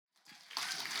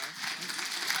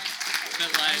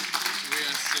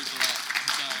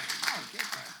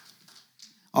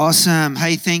Awesome.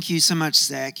 Hey, thank you so much,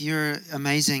 Zach. You're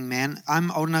amazing, man. I'm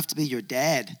old enough to be your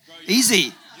dad.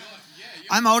 Easy.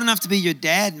 I'm old enough to be your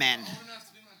dad, man.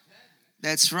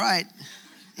 That's right.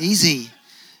 Easy.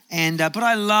 And but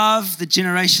I love the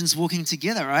generations walking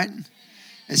together, right?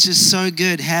 It's just so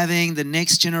good having the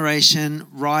next generation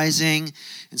rising.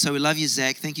 And so we love you,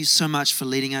 Zach. Thank you so much for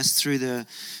leading us through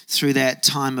that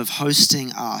time of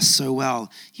hosting us so well.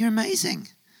 You're amazing.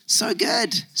 So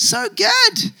good. So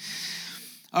good.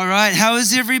 All right. How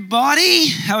is everybody?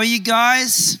 How are you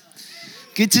guys?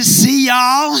 Good to see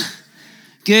y'all.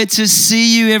 Good to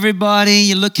see you, everybody.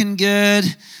 You're looking good.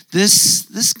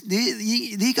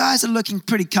 You guys are looking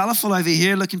pretty colorful over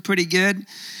here, looking pretty good.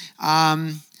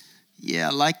 Yeah,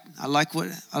 I like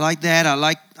that. I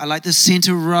like the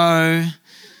center row.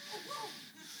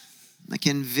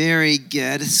 Looking very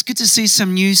good. It's good to see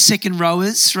some new second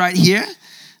rowers right here.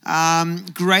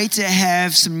 Great to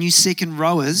have some new second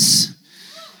rowers.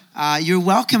 You're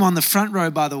welcome on the front row,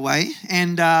 by the way.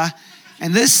 And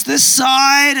this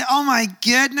side, oh my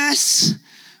goodness,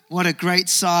 what a great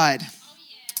side.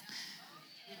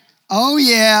 Oh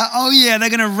yeah, they're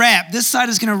going to rap. This side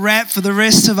is going to rap for the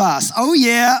rest of us. Oh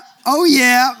yeah.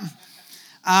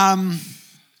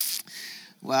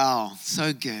 Wow,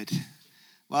 so good.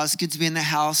 Well, it's good to be in the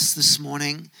house this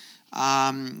morning.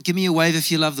 Give me a wave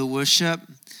if you love the worship.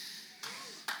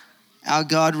 Our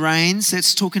God reigns.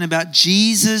 That's talking about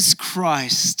Jesus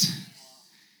Christ.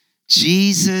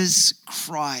 Jesus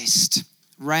Christ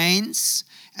reigns,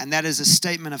 and that is a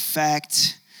statement of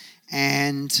fact.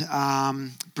 And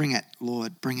bring it,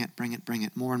 Lord, bring it,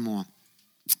 more and more.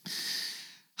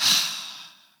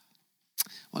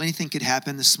 Well, anything could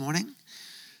happen this morning.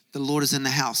 The Lord is in the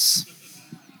house.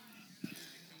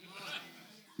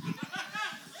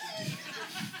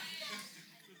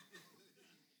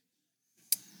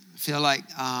 I feel like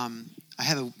I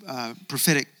have a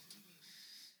prophetic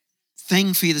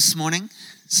thing for you this morning.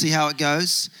 See how it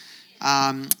goes.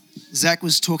 Zach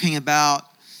was talking about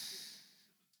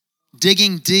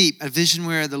digging deep, a vision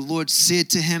where the Lord said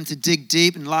to him to dig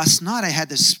deep. And last night I had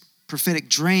this prophetic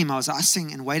dream. I was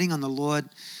asking and waiting on the Lord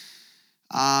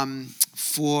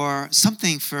for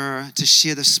something to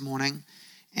share this morning.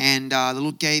 And the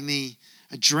Lord gave me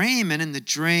a dream. And in the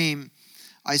dream,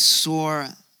 I saw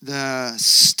the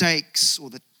stakes or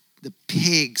the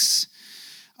pegs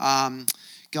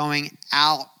going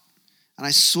out. And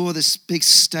I saw this big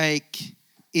stake,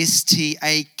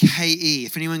 S-T-A-K-E.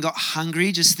 If anyone got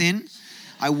hungry just then,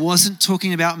 I wasn't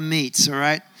talking about meats, all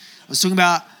right? I was talking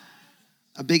about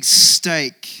a big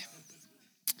stake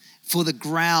for the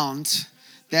ground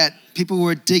that people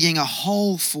were digging a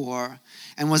hole for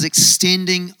and was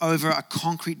extending over a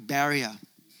concrete barrier.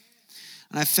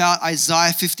 And I felt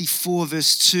Isaiah 54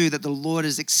 verse 2 that the Lord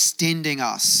is extending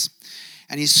us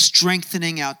and He's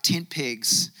strengthening our tent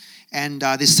pegs. And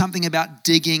there's something about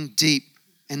digging deep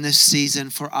in this season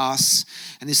for us.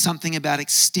 And there's something about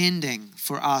extending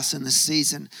for us in this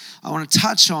season. I want to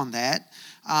touch on that.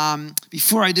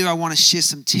 Before I do, I want to share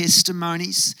some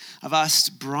testimonies. I've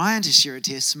asked Brian to share a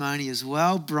testimony as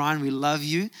well. Brian, we love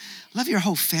you. Love your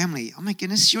whole family. Oh my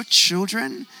goodness, your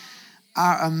children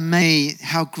are amazing.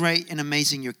 How great and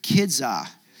amazing your kids are.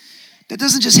 That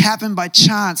doesn't just happen by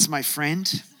chance, my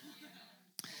friend.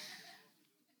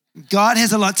 God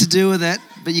has a lot to do with it,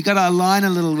 but you got to align a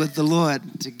little with the Lord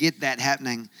to get that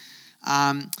happening.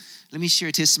 Let me share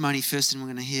a testimony first, and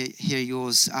we're going to hear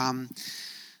yours.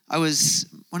 I was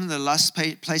one of the last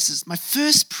places, my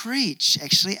first preach,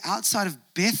 actually, outside of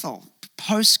Bethel,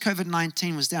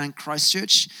 post-COVID-19, was down in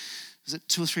Christchurch. Was it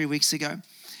 2 or 3 weeks ago?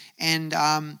 And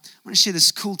I want to share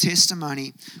this cool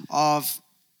testimony of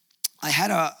I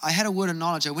had a word of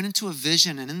knowledge. I went into a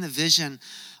vision, and in the vision,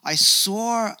 I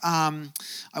saw.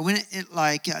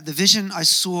 The vision. I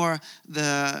saw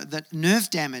the nerve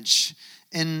damage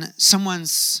in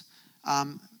someone's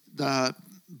the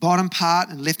bottom part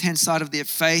and left-hand side of their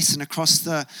face and across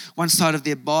the one side of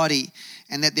their body,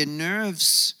 and that their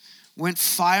nerves weren't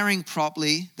firing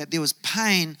properly. That there was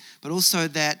pain, but also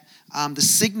that the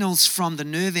signals from the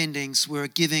nerve endings were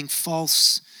giving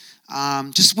false,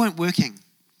 just weren't working.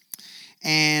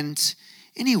 And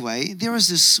anyway, there was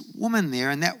this woman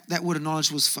there, and that word of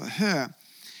knowledge was for her.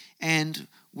 And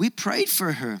we prayed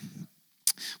for her.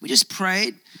 We just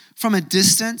prayed from a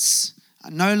distance,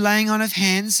 no laying on of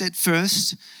hands at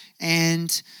first.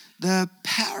 And the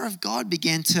power of God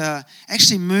began to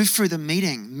actually move through the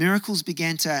meeting. Miracles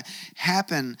began to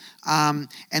happen. And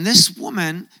this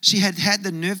woman, she had had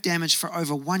the nerve damage for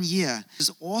over 1 year. It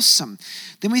was awesome.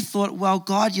 Then we thought, well,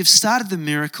 God, you've started the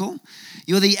miracle.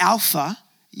 You're the Alpha.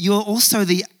 You're also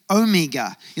the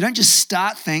omega. You don't just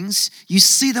start things, you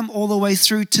see them all the way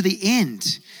through to the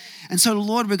end. And so,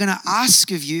 Lord, we're going to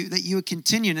ask of you that you would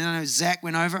continue. And I know Zach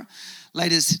went over,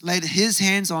 laid his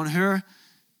hands on her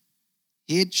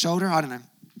head, shoulder, I don't know.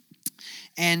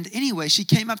 And anyway, she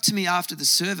came up to me after the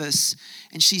service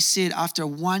and she said after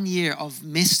 1 year of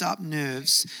messed up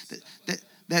nerves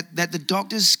that the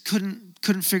doctors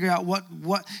couldn't figure out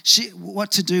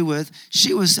what to do with,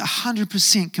 she was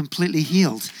 100% completely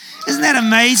healed. Isn't that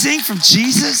amazing from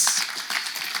Jesus?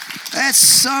 That's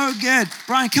so good.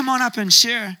 Brian, come on up and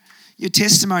share your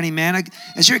testimony, man.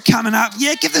 As you're coming up,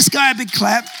 give this guy a big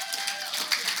clap.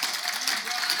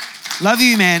 Love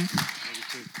you, man.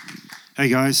 Hey,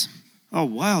 guys. Oh,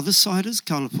 wow, this side is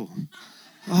colourful.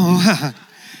 Oh,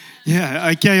 yeah,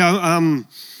 okay.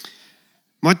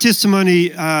 My testimony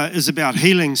is about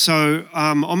healing. So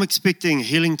I'm expecting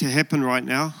healing to happen right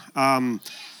now. I'm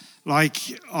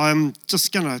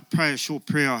just going to pray a short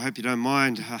prayer. I hope you don't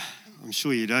mind. I'm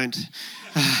sure you don't.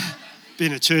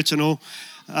 Being at church and all.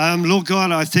 Lord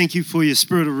God, I thank you for your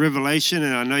spirit of revelation,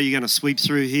 and I know you're going to sweep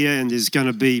through here, and there's going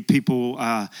to be people...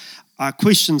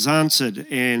 questions answered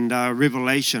and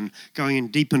revelation going in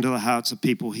deep into the hearts of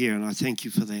people here, and I thank you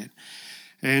for that.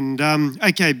 And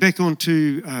okay, back on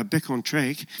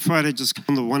track. Friday just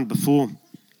on the one before,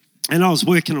 and I was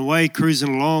working away,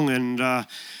 cruising along, and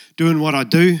doing what I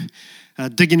do,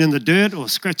 digging in the dirt or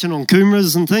scratching on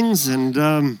kumaras and things.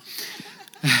 And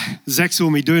Zach saw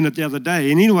me doing it the other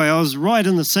day. And anyway, I was right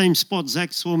in the same spot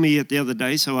Zach saw me at the other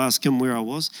day, so I asked him where I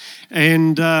was,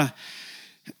 and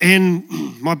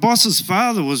my boss's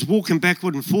father was walking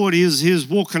backward and forward. He was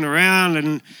walking around,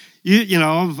 and you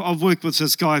know, I've worked with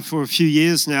this guy for a few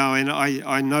years now, and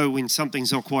I know when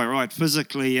something's not quite right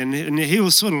physically. And he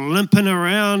was sort of limping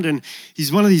around, and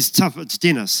he's one of these tough. It's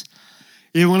Dennis.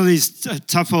 Yeah, one of these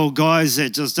tough old guys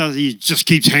that he just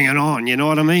keeps hanging on. You know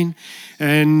what I mean?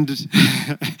 And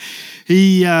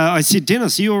I said,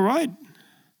 Dennis, are you all right?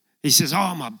 He says,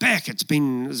 oh, my back, it's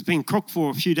been crooked for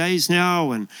a few days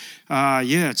now, and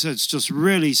it's just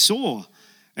really sore.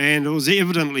 And it was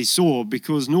evidently sore,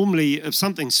 because normally if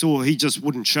something's sore, he just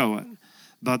wouldn't show it.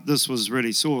 But this was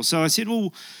really sore. So I said,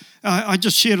 well, I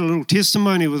just shared a little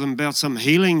testimony with him about some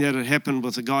healing that had happened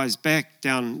with a guy's back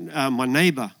down, my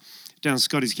neighbour, down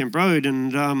Scotty's Camp Road.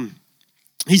 And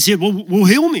he said, well,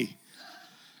 heal me.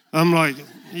 I'm like,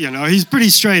 he's pretty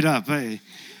straight up, eh?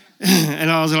 And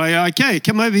I was like, okay,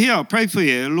 come over here. I'll pray for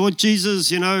you. Lord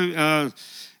Jesus,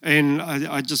 and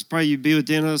I just pray you be with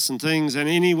Dennis and things. And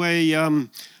anyway,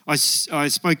 I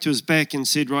spoke to his back and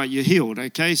said, right, you're healed,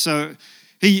 okay? So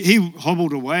he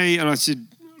hobbled away, and I said,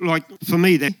 like, for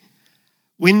me, that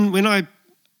when I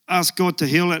ask God to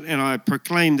heal it and I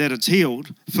proclaim that it's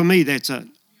healed, for me, that's it.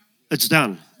 It's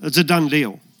done. It's a done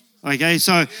deal, okay?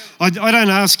 So I don't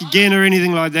ask again or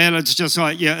anything like that. It's just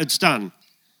like, yeah, it's done,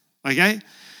 okay?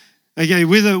 Okay,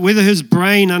 whether his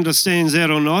brain understands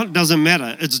that or not, doesn't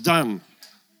matter. It's done.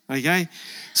 Okay?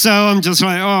 So I'm just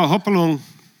like, oh, hop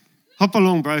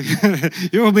along, bro.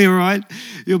 You'll be all right.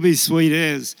 You'll be sweet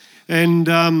as. And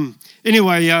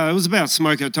anyway, it was about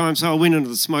smoko time, so I went into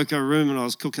the smoko room and I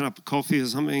was cooking up a coffee or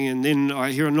something, and then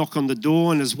I hear a knock on the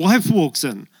door and his wife walks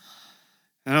in.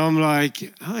 And I'm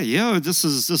like, oh, yeah, this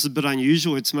is a bit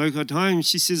unusual at smoko time.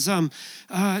 She says,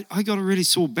 I got a really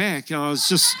sore back. And I was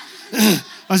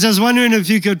just wondering if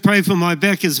you could pray for my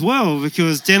back as well,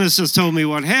 because Dennis just told me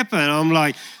what happened. I'm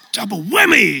like, double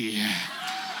whammy.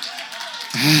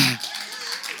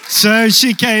 So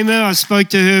she came in, I spoke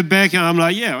to her back, and I'm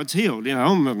like, yeah, it's healed.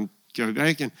 I'm going to go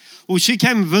back. And well, she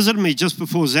came and visited me just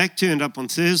before Zach turned up on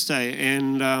Thursday,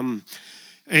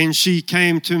 and she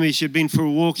came to me. She had been for a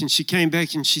walk, and she came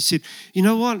back and she said, you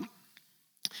know what?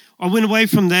 I went away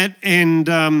from that, and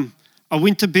I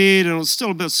went to bed, and I was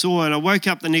still a bit sore, and I woke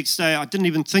up the next day. I didn't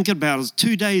even think about it. It was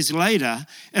 2 days later,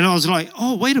 and I was like,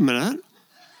 oh, wait a minute.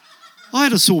 I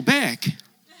had a sore back.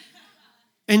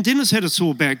 And Dennis had a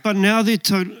sore back, but now they're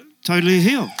totally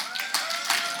healed.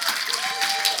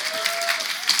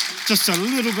 Just a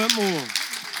little bit more.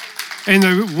 And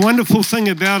the wonderful thing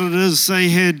about it is they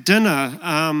had dinner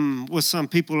with some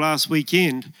people last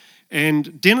weekend,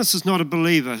 and Dennis is not a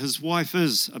believer. His wife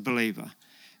is a believer.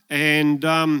 And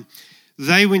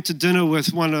they went to dinner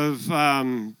with one of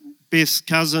Beth's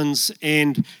cousins,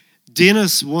 and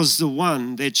Dennis was the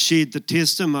one that shared the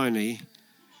testimony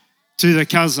to the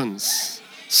cousins.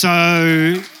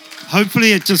 So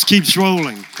hopefully it just keeps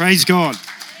rolling. Praise God.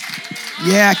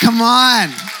 Yeah, come on.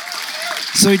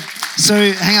 So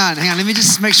hang on. Let me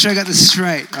just make sure I got this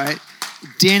straight, right?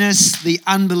 Dennis, the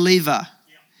unbeliever,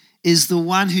 is the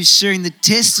one who's sharing the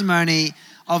testimony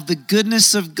of the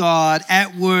goodness of God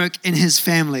at work in his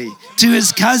family, to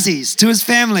his cousins, to his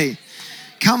family.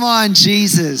 Come on,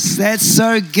 Jesus. That's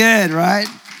so good, right?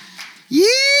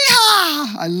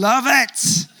 Yeehaw! I love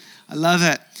it. I love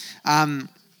it. I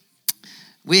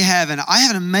have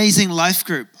an amazing life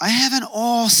group. I have an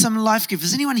awesome life group.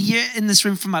 Is anyone here in this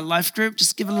room from my life group?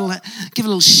 Just give a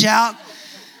little shout.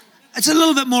 It's a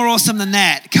little bit more awesome than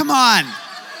that. Come on.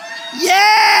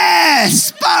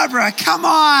 Yes, Barbara, come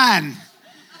on.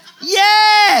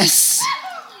 Yes,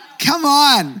 come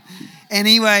on.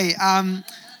 Anyway,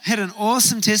 had an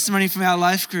awesome testimony from our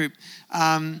life group.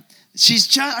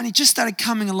 She's only just started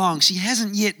coming along. She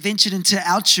hasn't yet ventured into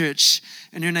our church,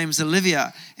 and her name's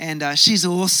Olivia, and she's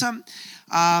awesome.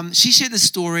 She shared the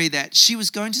story that she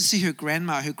was going to see her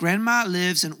grandma. Her grandma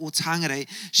lives in Otangere.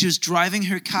 She was driving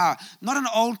her car, not an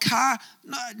old car,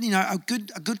 a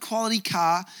good quality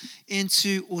car,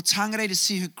 into Otangere to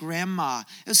see her grandma.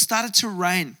 It started to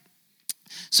rain.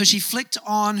 So she flicked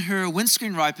on her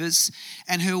windscreen wipers,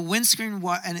 and her windscreen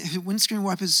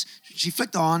wipers she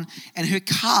flicked on, and her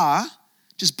car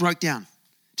just broke down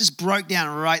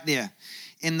right there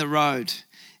in the road.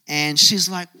 And she's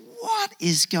like, what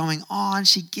is going on?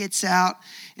 She gets out,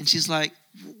 and she's like,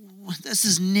 this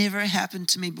has never happened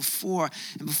to me before.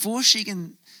 And before she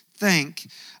can think,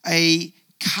 a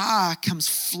car comes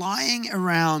flying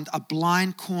around a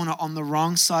blind corner on the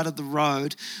wrong side of the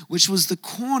road, which was the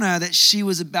corner that she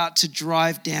was about to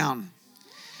drive down.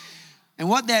 And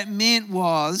what that meant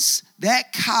was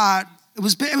that car, it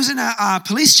was in a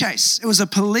police chase. It was a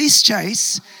police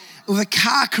chase with a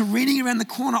car careening around the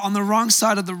corner on the wrong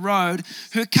side of the road.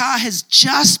 Her car has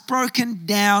just broken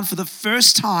down for the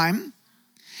first time.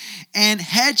 And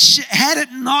had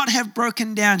it not have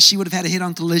broken down, she would have had a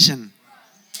head-on collision.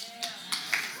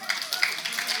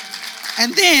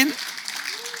 And then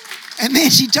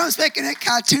she jumps back in her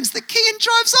car, turns the key, and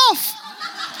drives off.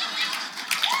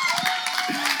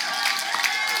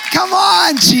 Come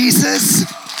on, Jesus.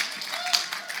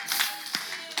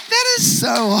 That is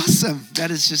so awesome. That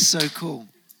is just so cool.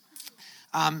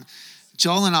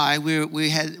 Joel and I, we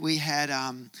had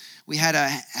a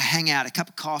hangout, a cup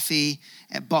of coffee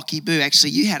at Bocky Boo.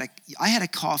 Actually, I had a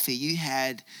coffee. You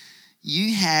had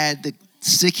the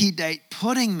sticky date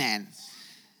pudding, man.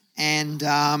 And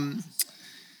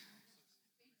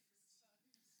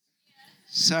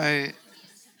so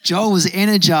Joel was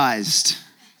energized.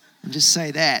 I'll just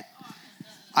say that.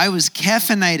 I was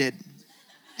caffeinated.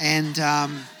 And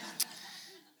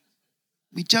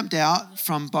we jumped out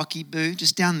from Bocky Boo,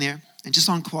 just down there, and just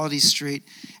on Quality Street.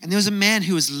 And there was a man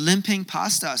who was limping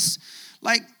past us.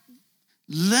 Like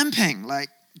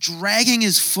dragging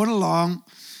his foot along.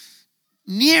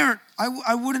 Near,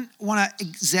 I wouldn't want to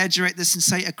exaggerate this and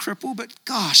say a cripple, but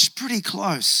gosh, pretty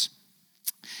close.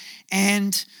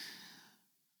 And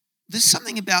there's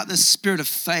something about this spirit of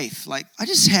faith. Like I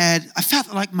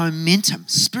felt like momentum,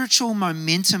 spiritual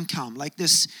momentum come, like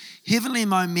this heavenly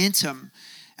momentum.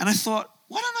 And I thought,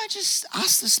 why don't I just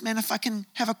ask this man if I can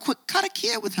have a quick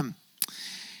karakia with him?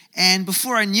 And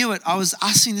before I knew it, I was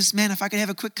asking this man if I could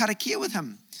have a quick karakia with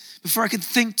him before I could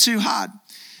think too hard.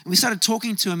 And we started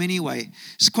talking to him anyway.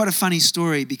 It's quite a funny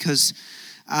story because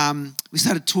we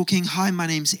started talking. Hi, my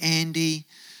name's Andy.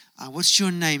 What's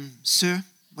your name, sir?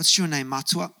 What's your name,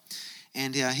 Matua?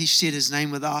 And he shared his name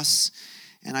with us.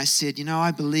 And I said, I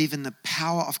believe in the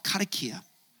power of karakia,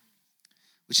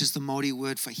 which is the Māori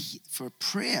word for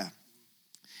prayer.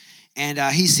 And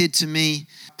he said to me,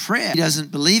 prayer, he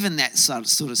doesn't believe in that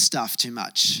sort of stuff too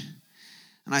much.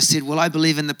 And I said, well, I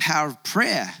believe in the power of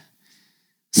prayer.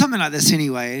 Something like this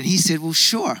anyway. And he said, well,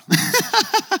 sure.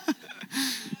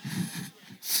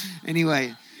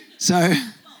 Anyway, so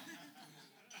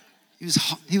he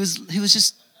was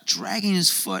just dragging his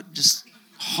foot, just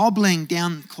hobbling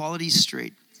down Quality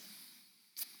Street.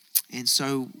 And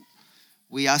so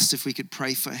we asked if we could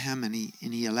pray for him, and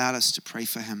he allowed us to pray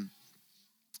for him.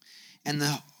 And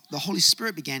the Holy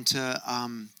Spirit began to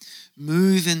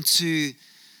move into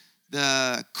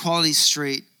the Quality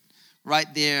Street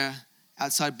right there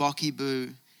outside Bocky Boo.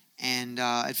 And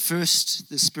at first,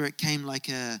 the Spirit came like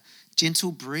a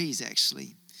gentle breeze,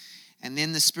 actually. And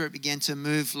then the Spirit began to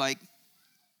move like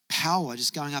power,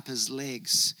 just going up his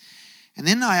legs. And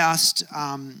then I asked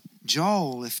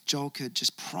Joel if Joel could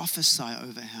just prophesy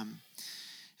over him.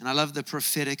 And I love the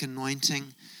prophetic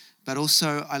anointing, but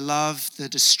also I love the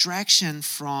distraction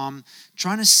from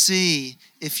trying to see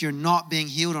if you're not being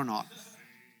healed or not.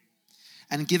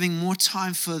 And giving more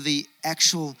time for the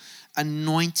actual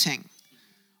anointing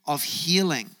of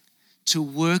healing to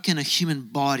work in a human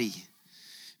body,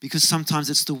 because sometimes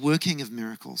it's the working of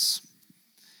miracles.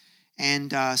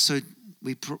 And so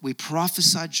we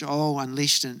prophesied. Joel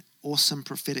unleashed an awesome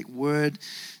prophetic word.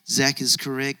 Zach is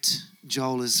correct.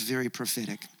 Joel is very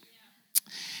prophetic.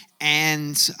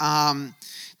 And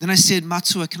then I said,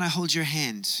 Matua, can I hold your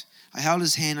hand? I held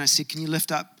his hand. And I said, can you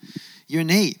lift up your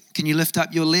knee? Can you lift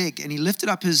up your leg? And he lifted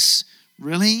up his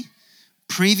really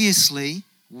previously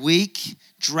weak,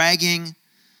 dragging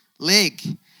leg.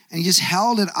 And he just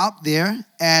held it up there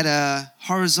at a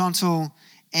horizontal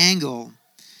angle.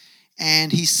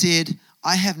 And he said,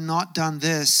 I have not done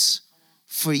this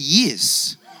for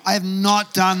years. I have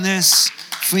not done this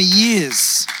for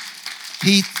years.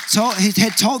 He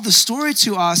had told the story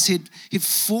to us. He'd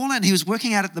fallen. He was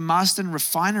working out at the Marsden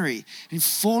refinery. He'd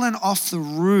fallen off the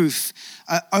roof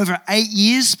over 8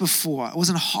 years before. I was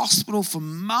in hospital for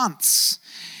months.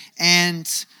 And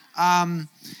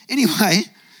anyway,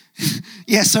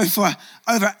 so for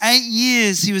over 8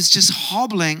 years, he was just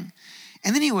hobbling.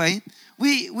 And anyway,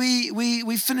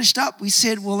 we finished up. We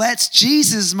said, well, that's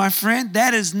Jesus, my friend.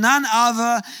 That is none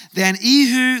other than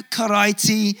Ihu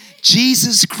Karaiti,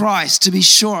 Jesus Christ, to be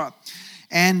sure.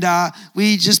 And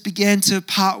we just began to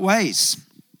part ways.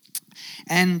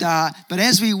 And but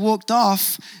as we walked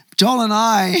off, Joel and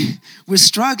I were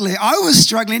struggling. I was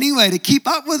struggling anyway to keep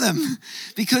up with him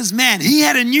because, man, he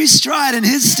had a new stride in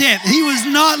his step. He was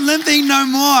not limping no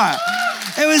more.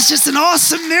 It was just an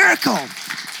awesome miracle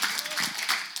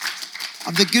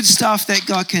of the good stuff that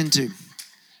God can do.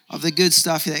 Of the good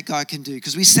stuff that God can do.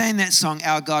 Because we sang that song,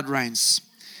 Our God Reigns.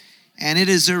 And it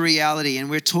is a reality. And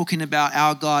we're talking about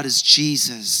our God as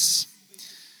Jesus.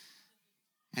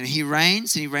 And he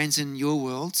reigns in your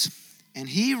world. And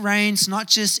he reigns not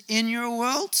just in your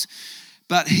world,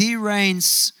 but he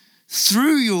reigns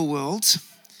through your world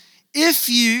if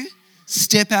you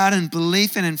step out in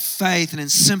belief and in faith and in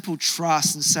simple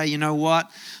trust and say, you know what,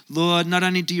 Lord, not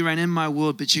only do you reign in my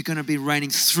world, but you're going to be reigning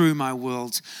through my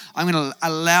world. I'm going to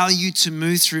allow you to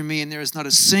move through me, and there is not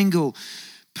a single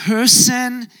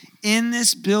person in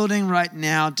this building right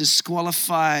now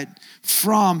disqualified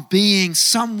from being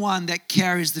someone that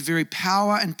carries the very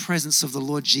power and presence of the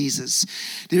Lord Jesus.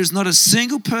 There's not a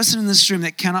single person in this room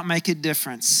that cannot make a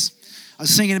difference. I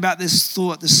was thinking about this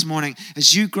thought this morning.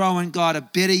 As you grow in God, a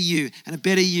better you and a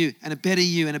better you and a better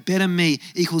you and a better me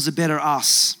equals a better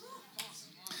us.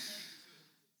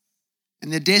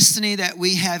 And the destiny that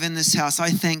we have in this house, I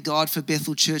thank God for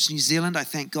Bethel Church New Zealand. I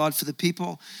thank God for the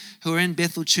people who are in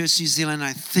Bethel Church New Zealand.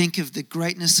 I think of the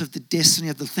greatness of the destiny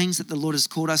of the things that the Lord has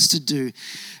called us to do. And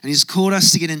he's called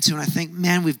us to get into. And I think,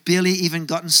 man, we've barely even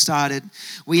gotten started.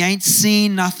 We ain't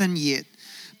seen nothing yet.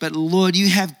 But Lord, you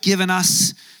have given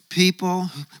us people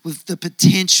with the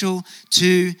potential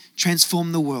to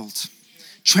transform the world,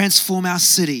 transform our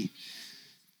city,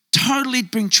 totally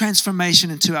bring transformation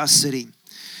into our city.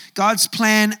 God's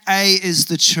plan A is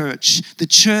the church. The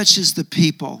church is the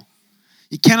people.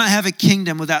 You cannot have a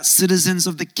kingdom without citizens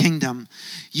of the kingdom.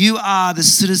 You are the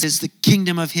citizens. The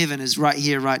kingdom of heaven is right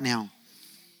here, right now.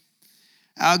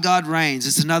 Our God reigns.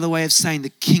 It's another way of saying the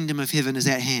kingdom of heaven is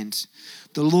at hand.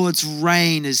 The Lord's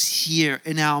reign is here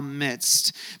in our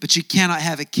midst. But you cannot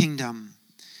have a kingdom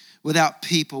without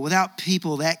people. Without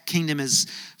people, that kingdom is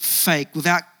fake.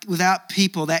 Without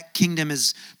people, that kingdom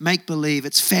is make-believe.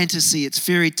 It's fantasy. It's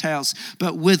fairy tales.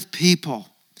 But with people,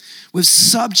 with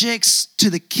subjects to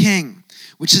the king,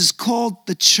 which is called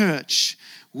the church,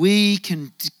 we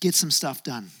can get some stuff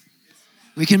done.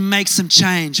 We can make some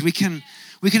change. We can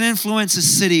influence a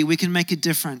city. We can make a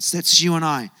difference. That's you and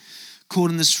I,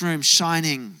 caught in this room,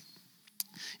 shining.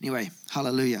 Anyway,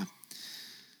 hallelujah.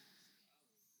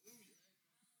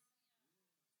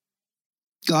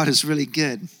 God is really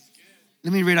good.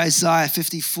 Let me read Isaiah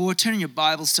 54. Turn in your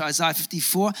Bibles to Isaiah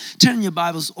 54. Turn in your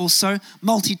Bibles also,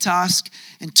 multitask,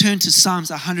 and turn to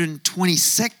Psalms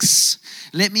 126.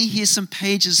 Let me hear some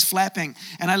pages flapping.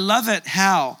 And I love it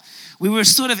how we were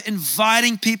sort of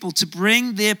inviting people to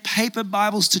bring their paper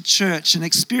Bibles to church and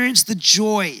experience the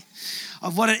joy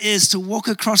of what it is to walk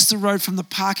across the road from the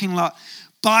parking lot,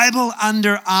 Bible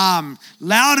under arm,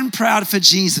 loud and proud for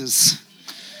Jesus.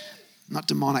 Not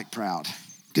demonic proud.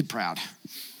 Good proud.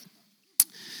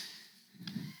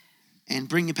 And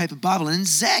bring your paper Bible. And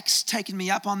Zach's taken me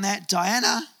up on that.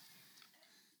 Diana,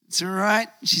 it's all right.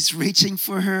 She's reaching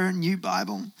for her new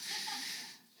Bible.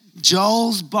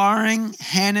 Joel's borrowing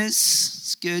Hannah's.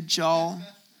 It's good, Joel.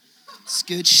 It's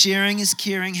good. Sharing is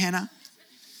caring, Hannah.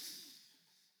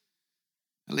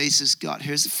 Elisa's got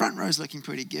hers. The front row's looking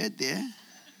pretty good there.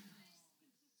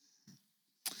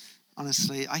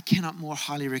 Honestly, I cannot more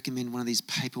highly recommend one of these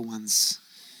paper ones.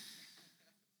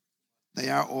 They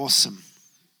are awesome.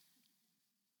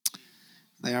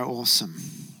 They are awesome.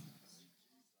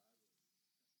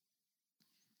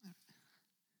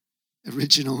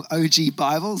 Original OG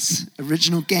Bibles,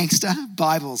 original gangster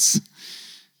Bibles.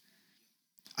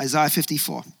 Isaiah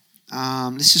 54.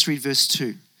 Let's just read verse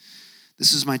 2.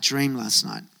 This was my dream last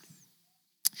night.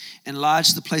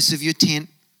 Enlarge the place of your tent.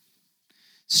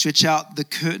 Stretch out the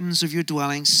curtains of your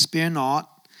dwelling. Spare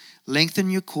not. Lengthen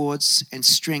your cords and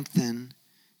strengthen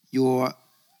your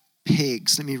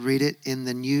pegs. Let me read it in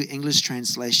the New English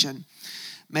Translation.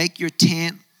 Make your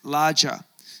tent larger.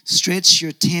 Stretch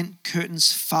your tent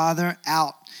curtains farther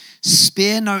out.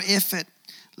 Spare no effort.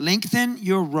 Lengthen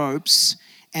your ropes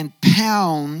and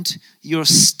pound your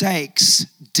stakes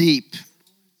deep.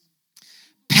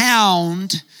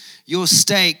 Pound your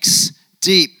stakes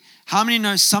deep. How many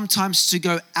know sometimes to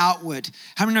go outward?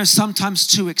 How many know sometimes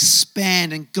to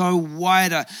expand and go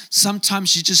wider?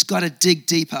 Sometimes you just got to dig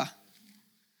deeper.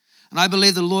 And I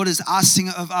believe the Lord is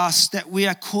asking of us that we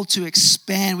are called to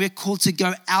expand. We're called to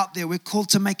go out there. We're called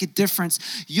to make a difference.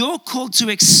 You're called to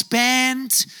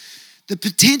expand the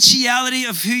potentiality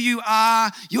of who you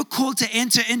are. You're called to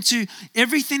enter into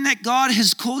everything that God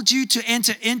has called you to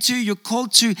enter into. You're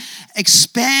called to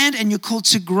expand and you're called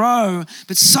to grow.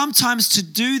 But sometimes to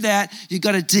do that, you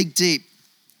got to dig deep.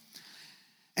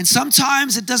 And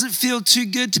sometimes it doesn't feel too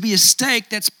good to be a stake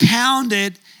that's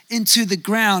pounded into the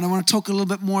ground. I want to talk a little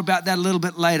bit more about that a little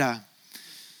bit later.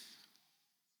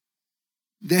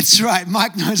 That's right.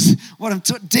 Mike knows what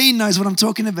Dean knows what I'm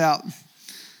talking about.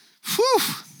 Whew.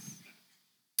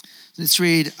 Let's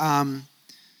read Psalms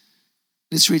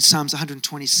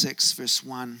 126, verse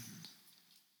 1.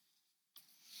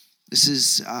 This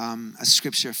is a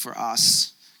scripture for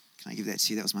us. Can I give that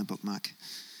to you? That was my bookmark.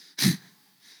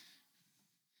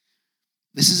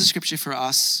 This is a scripture for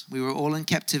us. We were all in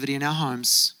captivity in our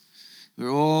homes. We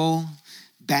were all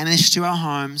banished to our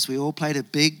homes. We all played a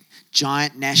big,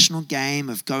 giant national game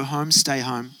of go home, stay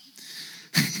home.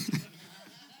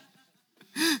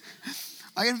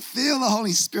 I can feel the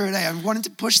Holy Spirit. I'm wanting to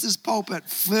push this pulpit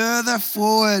further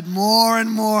forward more and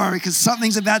more because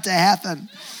something's about to happen.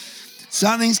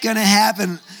 Something's going to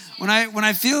happen. When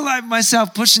I feel like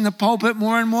myself pushing the pulpit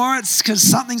more and more, it's because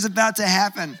something's about to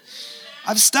happen.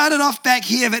 I've started off back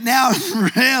here, but now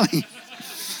really.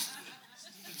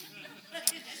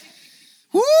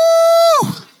 Woo!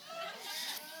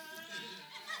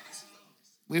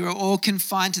 We were all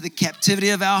confined to the captivity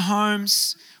of our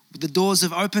homes. The doors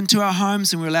have opened to our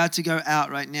homes and we're allowed to go out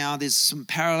right now. There's some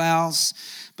parallels,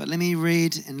 but let me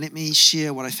read and let me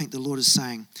share what I think the Lord is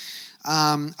saying.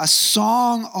 A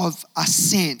song of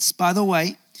ascents. By the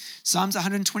way, Psalms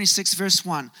 126 verse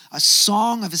 1, a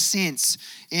song of ascents.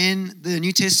 In the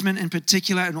New Testament in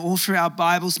particular and all through our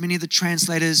Bibles, many of the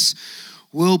translators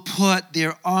will put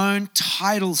their own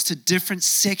titles to different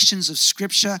sections of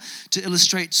scripture to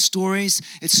illustrate stories.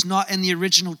 It's not in the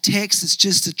original text, it's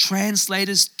just a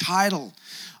translator's title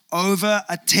over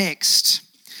a text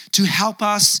to help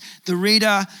us, the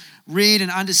reader, read and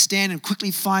understand and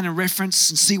quickly find a reference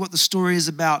and see what the story is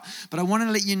about. But I want to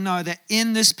let you know that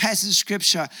in this passage of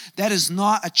scripture, that is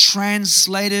not a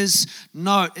translator's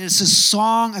note. It's a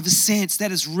song of ascent that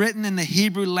is written in the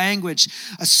Hebrew language,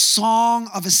 a song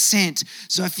of ascent.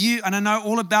 So and I know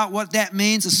all about what that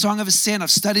means, a song of ascent.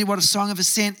 I've studied what a song of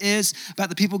ascent is, about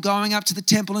the people going up to the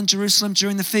temple in Jerusalem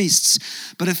during the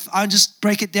feasts. But if I just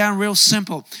break it down real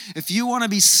simple, if you want to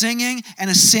be singing and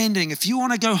ascending, if you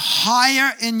want to go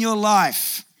higher in your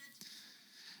life,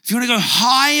 if you want to go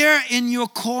higher in your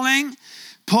calling,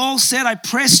 Paul said, I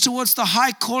press towards the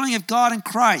high calling of God in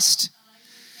Christ.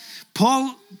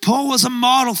 Paul was a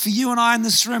model for you and I in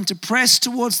this room to press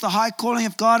towards the high calling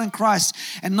of God in Christ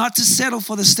and not to settle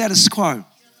for the status quo.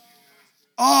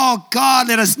 Oh God,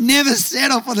 let us never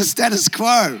settle for the status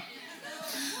quo.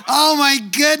 Oh my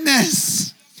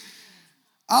goodness.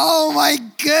 Oh my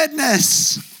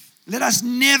goodness. Let us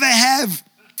never have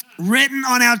written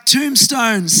on our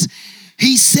tombstones,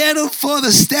 he settled for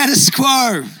the status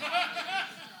quo.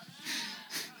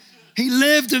 He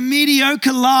lived a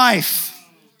mediocre life.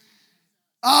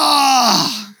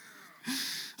 But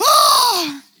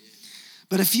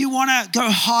if you want to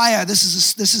go higher, this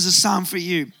is a psalm for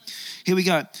you. Here we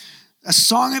go. A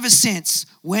song of ascents.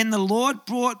 When the Lord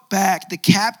brought back the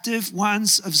captive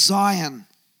ones of Zion,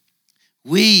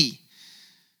 we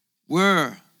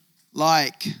were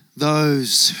like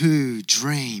those who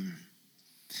dream.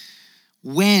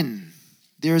 When,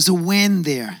 there is a when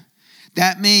there.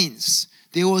 That means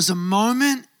there was a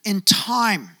moment in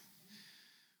time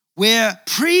where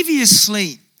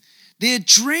previously their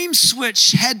dream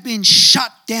switch had been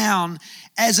shut down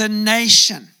as a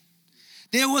nation.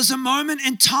 There was a moment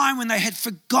in time when they had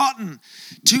forgotten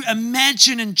to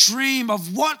imagine and dream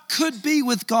of what could be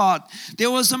with God. There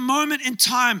was a moment in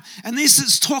time, and this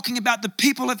is talking about the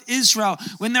people of Israel,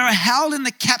 when they were held in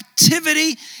the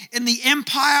captivity in the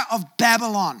empire of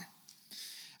Babylon.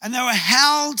 And they were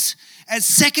held as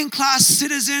second-class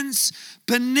citizens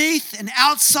beneath and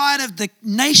outside of the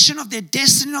nation of their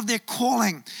destiny, of their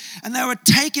calling. And they were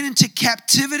taken into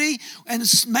captivity and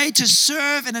made to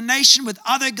serve in a nation with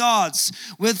other gods,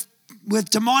 with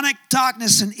demonic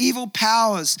darkness and evil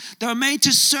powers. They were made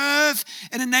to serve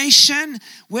in a nation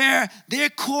where their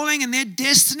calling and their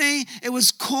destiny, it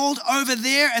was called over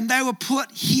there and they were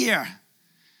put here.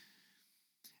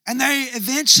 And they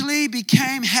eventually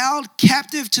became held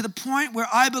captive to the point where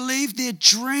I believe their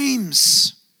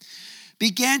dreams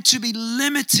began to be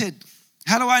limited.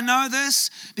 How do I know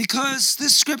this? Because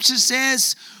this scripture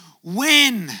says,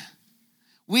 when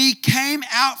we came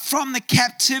out from the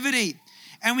captivity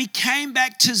and we came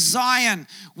back to Zion,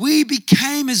 we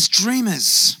became as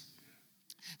dreamers.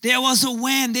 There was a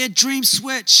when their dream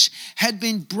switch had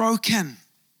been broken.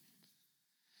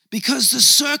 Because the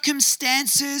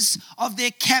circumstances of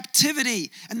their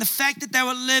captivity and the fact that they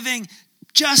were living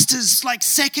just as like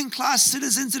second-class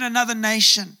citizens in another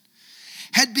nation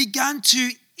had begun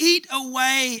to eat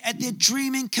away at their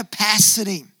dreaming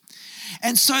capacity.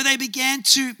 And so they began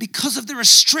to, because of the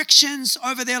restrictions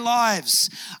over their lives,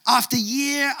 after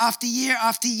year after year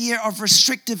after year of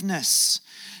restrictiveness,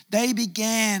 they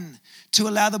began to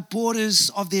allow the borders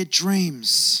of their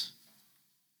dreams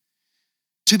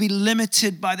to be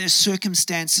limited by their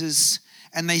circumstances.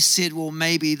 And they said, well,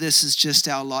 maybe this is just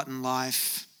our lot in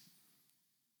life.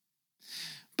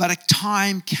 But a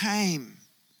time came.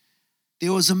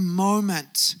 There was a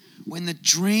moment when the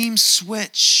dream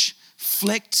switch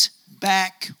flicked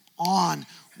back on,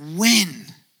 when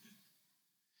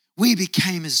we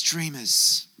became as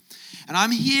dreamers. And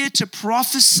I'm here to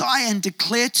prophesy and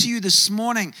declare to you this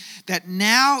morning that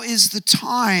now is the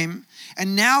time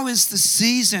and now is the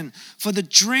season for the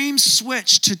dream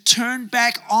switch to turn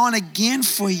back on again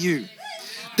for you.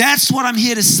 That's what I'm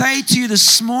here to say to you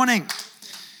this morning.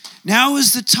 Now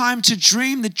is the time to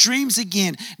dream the dreams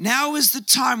again. Now is the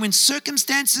time when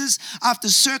circumstances after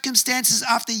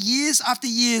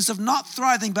years of not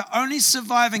thriving but only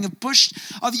surviving,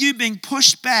 of you being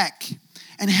pushed back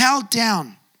and held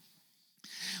down,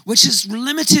 which has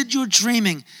limited your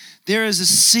dreaming. There is a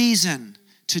season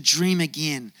to dream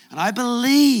again. And I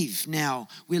believe now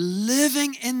we're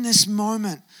living in this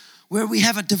moment where we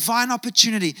have a divine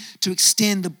opportunity to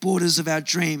extend the borders of our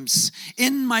dreams.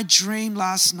 In my dream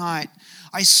last night,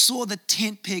 I saw the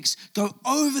tent pegs go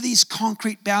over these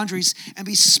concrete boundaries and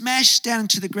be smashed down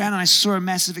into the ground, and I saw a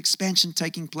massive expansion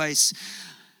taking place.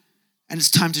 And it's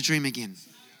time to dream again.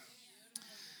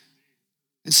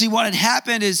 And see, what had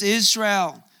happened is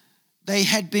Israel, they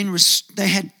had been in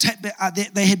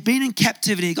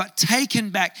captivity, got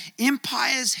taken back.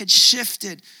 Empires had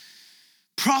shifted.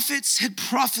 Prophets had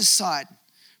prophesied.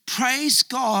 Praise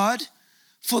God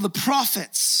for the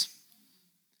prophets.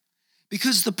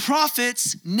 Because the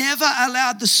prophets never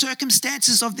allowed the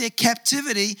circumstances of their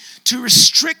captivity to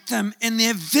restrict them in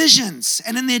their visions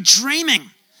and in their dreaming.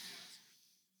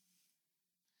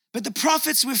 But the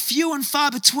prophets were few and far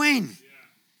between.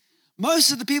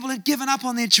 Most of the people had given up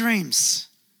on their dreams,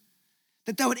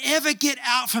 that they would ever get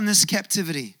out from this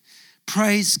captivity.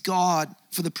 Praise God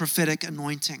for the prophetic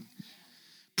anointing.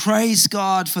 Praise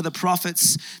God for the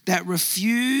prophets that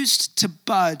refused to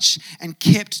budge and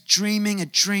kept dreaming a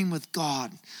dream with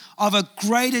God of a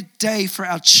greater day for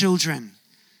our children,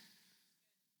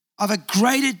 of a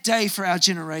greater day for our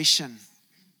generation.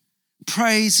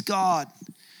 Praise God.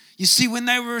 You see, when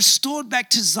they were restored back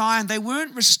to Zion, they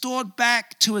weren't restored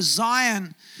back to a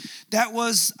Zion that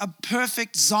was a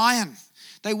perfect Zion.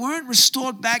 They weren't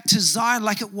restored back to Zion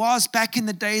like it was back in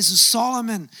the days of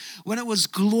Solomon, when it was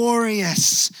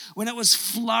glorious, when it was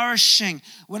flourishing,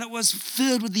 when it was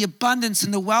filled with the abundance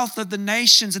and the wealth of the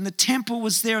nations, and the temple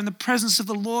was there and the presence of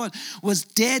the Lord was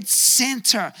dead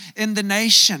center in the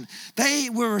nation. They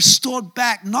were restored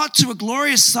back not to a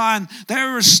glorious Zion, they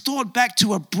were restored back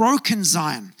to a broken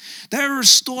Zion. They were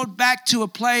restored back to a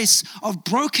place of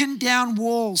broken down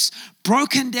walls,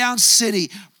 broken down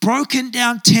city, broken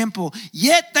down temple,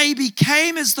 yet they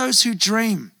became as those who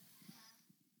dream.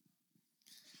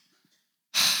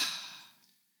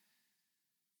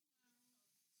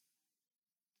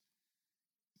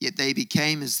 Yet they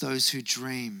became as those who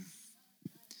dream.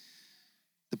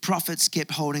 The prophets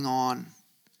kept holding on,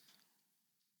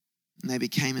 and they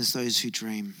became as those who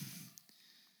dream.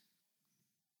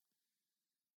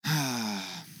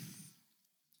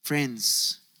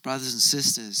 Friends, Brothers and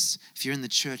sisters, if you're in the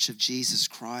church of Jesus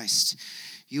Christ,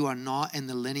 you are not in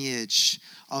the lineage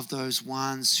of those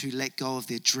ones who let go of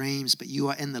their dreams, but you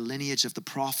are in the lineage of the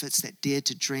prophets that dared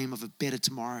to dream of a better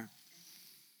tomorrow.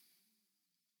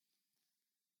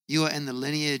 You are in the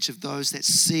lineage of those that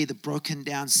see the broken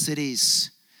down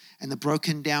cities and the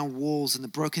broken down walls and the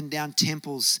broken down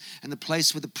temples and the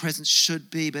place where the presence should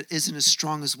be but isn't as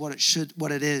strong as what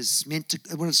it is meant to,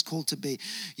 what it's called to be.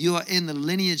 You are in the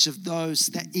lineage of those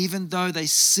that even though they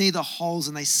see the holes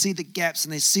and they see the gaps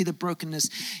and they see the brokenness,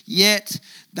 yet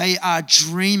they are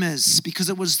dreamers, because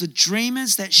it was the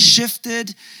dreamers that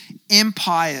shifted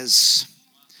empires.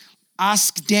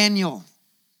 Ask Daniel.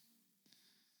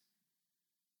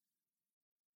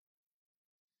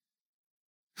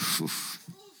 Whew.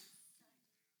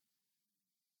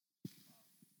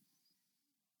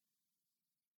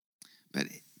 But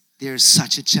there is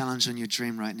such a challenge on your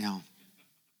dream right now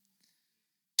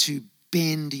to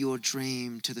bend your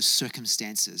dream to the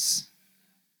circumstances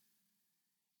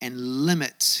and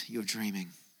limit your dreaming.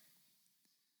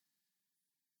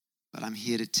 But I'm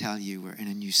here to tell you we're in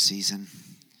a new season.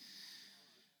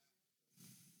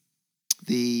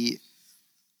 The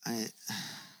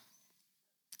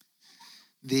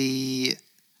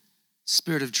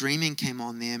spirit of dreaming came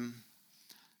on them.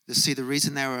 See, the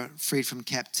reason they were freed from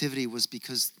captivity was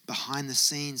because behind the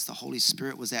scenes, the Holy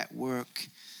Spirit was at work.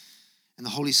 And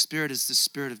the Holy Spirit is the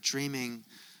spirit of dreaming.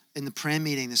 In the prayer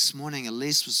meeting this morning,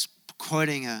 Elise was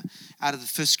quoting out of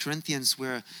the 1 Corinthians,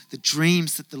 where the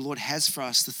dreams that the Lord has for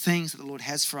us, the things that the Lord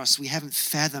has for us, we haven't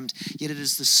fathomed, yet it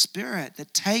is the Spirit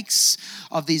that takes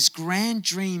of these grand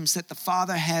dreams that the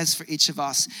Father has for each of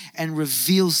us and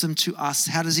reveals them to us.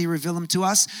 How does He reveal them to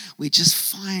us? We just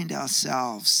find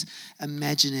ourselves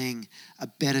imagining a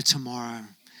better tomorrow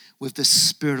with the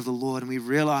Spirit of the Lord. And we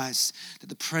realize that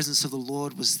the presence of the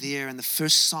Lord was there. And the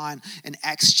first sign in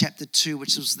Acts chapter 2,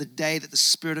 which was the day that the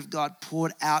Spirit of God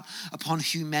poured out upon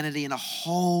humanity in a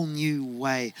whole new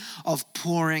way of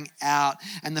pouring out.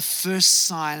 And the first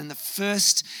sign and the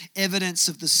first evidence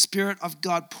of the Spirit of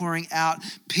God pouring out,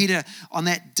 Peter, on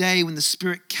that day when the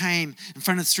Spirit came in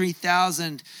front of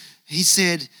 3,000, he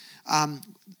said,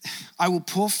 I will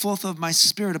pour forth of my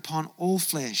Spirit upon all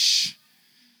flesh.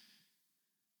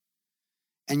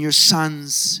 And your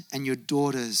sons and your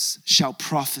daughters shall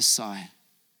prophesy.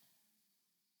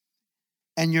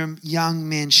 And your young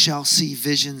men shall see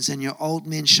visions, and your old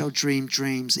men shall dream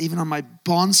dreams. Even on my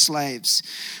bond slaves,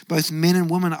 both men and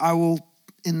women, I will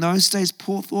in those days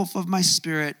pour forth of my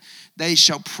Spirit. They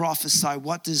shall prophesy.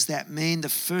 What does that mean? The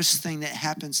first thing that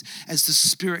happens as the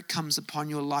Spirit comes upon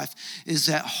your life is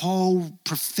that whole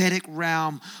prophetic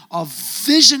realm of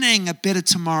visioning a better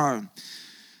tomorrow.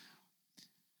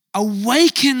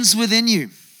 Awakens within you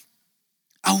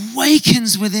as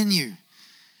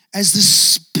the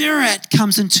Spirit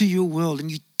comes into your world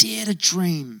and you dare to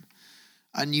dream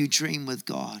a new dream with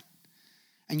God,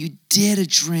 and you dare to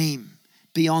dream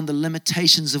beyond the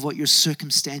limitations of what your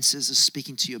circumstances are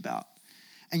speaking to you about,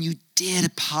 and you dare to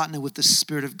partner with the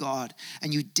Spirit of God,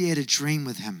 and you dare to dream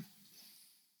with Him.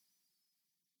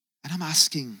 And I'm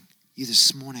asking you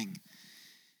this morning,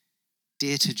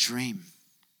 dare to dream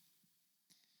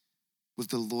with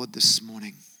the Lord this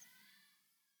morning.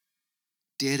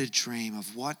 Dare to dream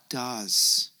of what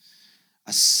does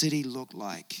a city look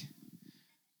like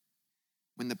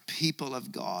when the people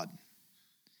of God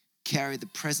carry the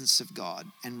presence of God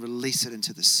and release it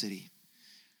into the city.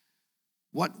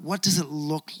 What does it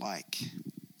look like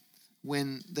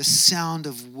when the sound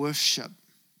of worship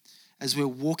as we're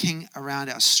walking around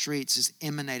our streets is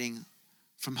emanating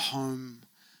from home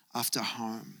after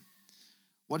home?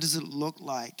 What does it look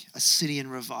like, a city in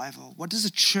revival? What does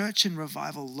a church in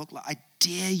revival look like? I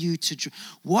dare you to.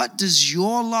 What does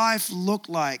your life look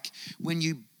like when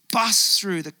you bust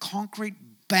through the concrete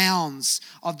bounds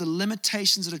of the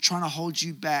limitations that are trying to hold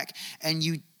you back, and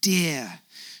you dare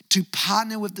to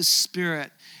partner with the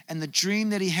Spirit and the dream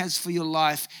that He has for your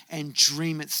life and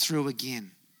dream it through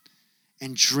again?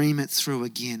 And dream it through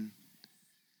again.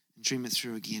 And dream it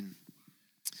through again.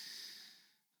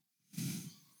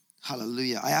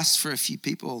 Hallelujah. I asked for a few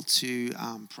people to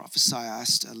prophesy. I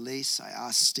asked Elise. I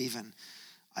asked Stephen.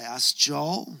 I asked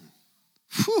Joel.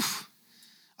 Whew.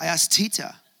 I asked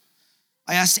Tita.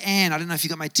 I asked Anne. I don't know if you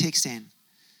got my text, Anne.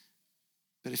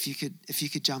 But if you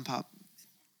could jump up,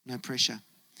 no pressure.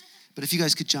 But if you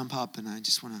guys could jump up, and I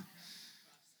just want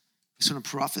to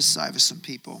prophesy over some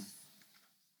people.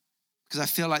 Because I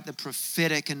feel like the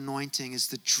prophetic anointing is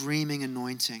the dreaming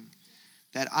anointing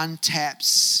that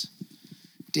untaps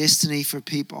destiny for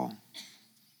people.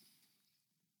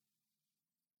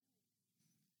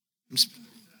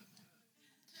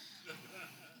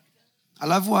 I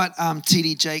love what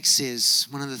T.D. Jakes says.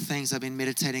 One of the things I've been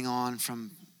meditating on from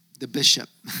the bishop,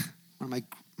 one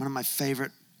of my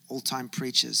favorite all-time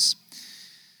preachers.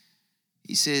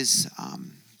 He says,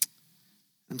 I'm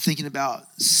thinking about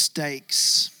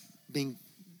stakes being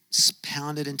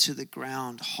pounded into the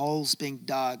ground, holes being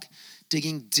dug,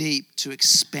 digging deep to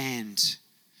expand.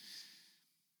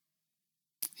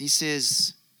 He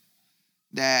says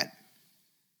that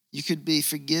you could be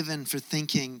forgiven for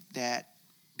thinking that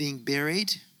being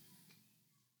buried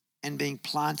and being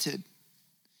planted,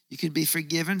 you could be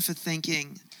forgiven for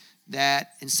thinking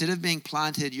that instead of being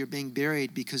planted, you're being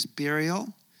buried, because burial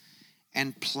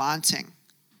and planting,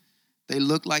 they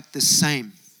look like the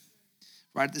same.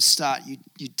 Right at the start, you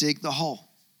dig the hole,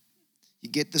 you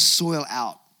get the soil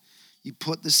out, you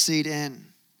put the seed in,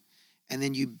 and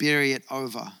then you bury it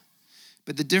over.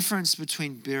 But the difference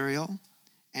between burial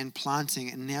and planting,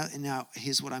 and now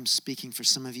here's what I'm speaking for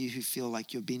some of you who feel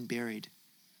like you've been buried.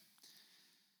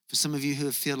 For some of you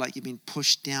who feel like you've been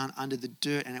pushed down under the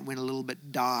dirt and it went a little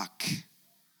bit dark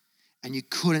and you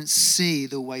couldn't see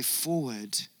the way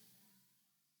forward.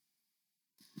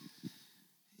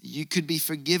 You could be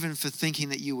forgiven for thinking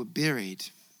that you were buried.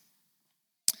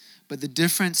 But the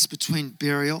difference between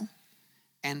burial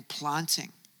and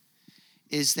planting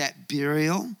is that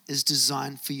burial is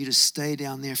designed for you to stay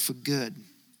down there for good.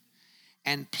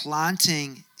 And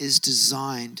planting is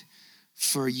designed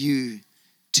for you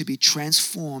to be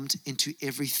transformed into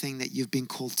everything that you've been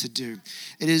called to do.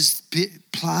 It is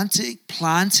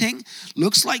planting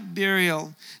looks like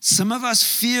burial. Some of us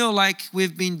feel like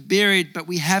we've been buried, but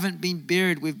we haven't been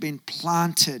buried, we've been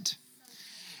planted.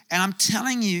 And I'm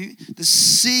telling you, the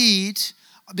seed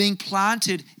being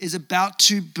planted is about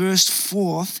to burst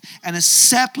forth, and a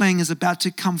sapling is about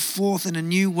to come forth in a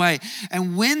new way.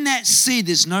 And when that seed,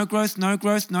 there's no growth,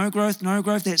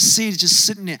 that seed is just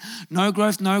sitting there. No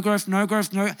growth.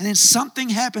 And then something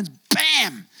happens,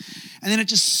 bam! And then it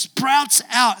just sprouts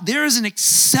out. There is an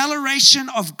acceleration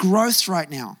of growth right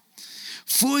now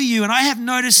for you. And I have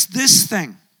noticed this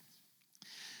thing,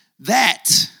 that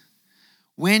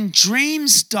when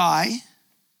dreams die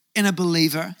in a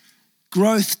believer,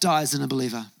 growth dies in a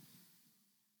believer.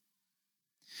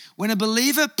 When a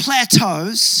believer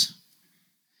plateaus,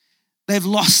 they've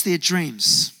lost their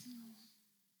dreams.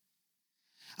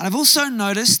 And I've also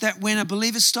noticed that when a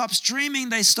believer stops dreaming,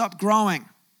 they stop growing.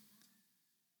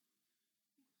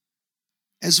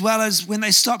 As well as when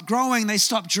they stop growing, they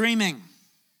stop dreaming.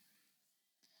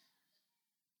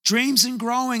 Dreams and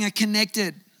growing are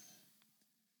connected.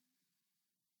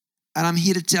 And I'm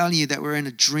here to tell you that we're in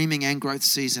a dreaming and growth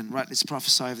season. Right, let's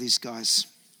prophesy over these guys.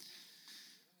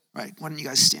 Right, why don't you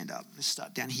guys stand up? Let's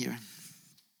start down here.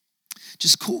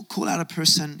 Just call out a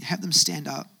person, have them stand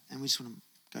up, and we just want to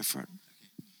go for it.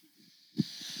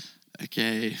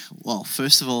 Okay, well,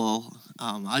 first of all,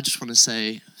 I just want to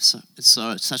say it's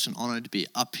such an honor to be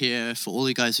up here. For all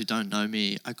you guys who don't know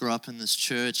me, I grew up in this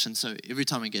church, and so every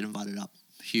time I get invited up,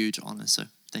 huge honor, so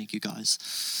thank you guys.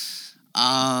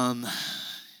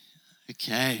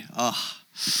 Okay, I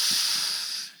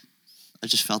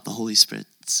just felt the Holy Spirit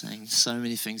saying so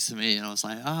many things to me, and I was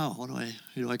like,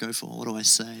 who do I go for? What do I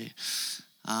say?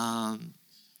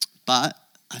 But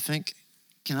I think,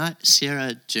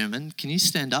 Sarah German, can you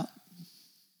stand up?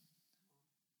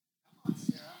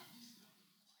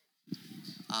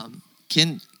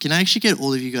 Can I actually get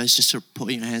all of you guys just to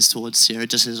put your hands towards Sarah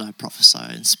just as I prophesy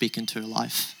and speak into her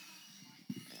life?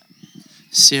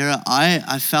 Sarah,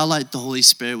 I felt like the Holy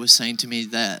Spirit was saying to me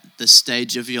that the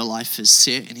stage of your life is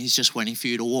set and He's just waiting for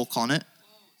you to walk on it.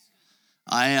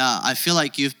 I feel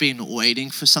like you've been waiting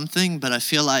for something, but I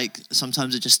feel like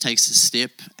sometimes it just takes a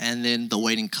step and then the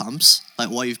waiting comes. Like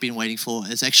what you've been waiting for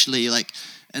is actually like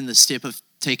in the step of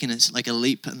taking it like a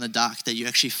leap in the dark that you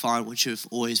actually find what you've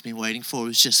always been waiting for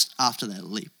is just after that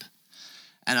leap.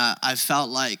 And I felt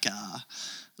like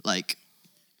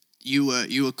you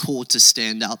were called to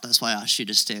stand out. That's why I asked you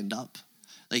to stand up.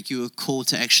 Like you were called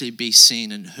to actually be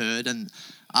seen and heard. And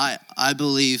I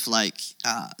believe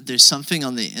there's something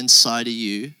on the inside of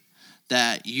you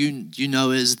that you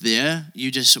know is there.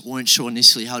 You just weren't sure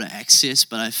initially how to access,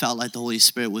 but I felt like the Holy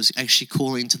Spirit was actually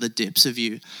calling to the depths of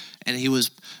you. And He was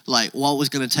like, what was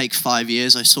going to take 5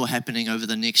 years, I saw happening over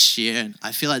the next year. And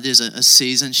I feel like there's a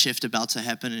season shift about to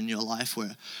happen in your life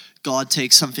where God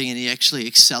takes something and He actually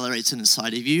accelerates it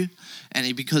inside of you,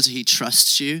 and because He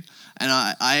trusts you. And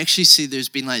I actually see there's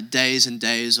been like days and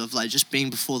days of like just being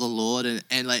before the Lord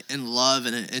and like in love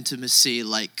and in intimacy,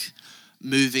 like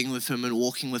moving with Him and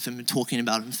walking with Him and talking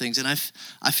about Him things. And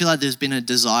I feel like there's been a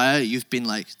desire you've been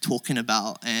like talking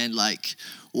about and like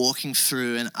walking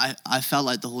through, and I felt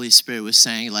like the Holy Spirit was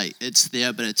saying, like, it's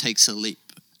there, but it takes a leap.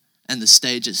 And the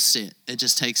stage is set. It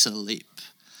just takes a leap.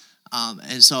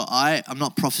 And so I'm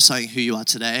not prophesying who you are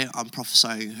today. I'm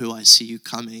prophesying who I see you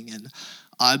coming. And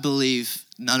I believe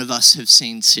none of us have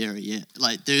seen Sarah yet.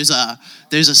 Like, there's a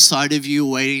side of you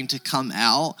waiting to come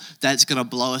out that's going to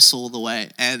blow us all the way.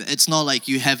 And it's not like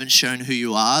you haven't shown who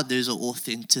you are. There's an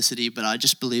authenticity, but I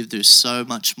just believe there's so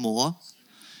much more.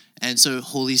 And so,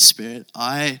 Holy Spirit,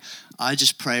 I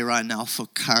just pray right now for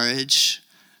courage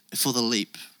for the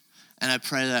leap. And I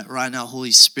pray that right now,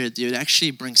 Holy Spirit, you would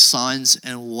actually bring signs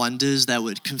and wonders that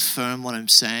would confirm what I'm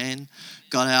saying.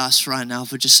 God, I ask right now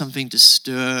for just something to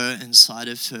stir inside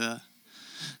of her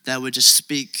that would just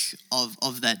speak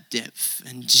of that depth.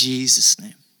 In Jesus'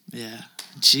 name. Yeah,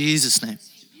 in Jesus' name.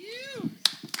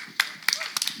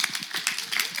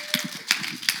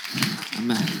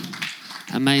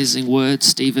 Amazing word,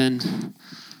 Stephen.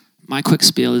 My quick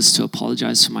spiel is to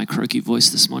apologize for my croaky voice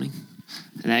this morning.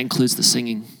 And that includes the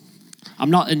singing. I'm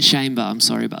not in shame, but I'm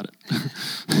sorry about it.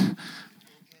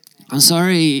 I'm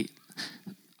sorry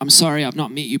I've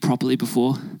not met you properly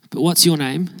before. But what's your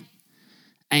name?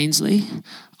 Ainsley.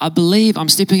 I believe, I'm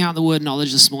stepping out the word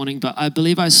knowledge this morning, but I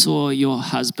believe I saw your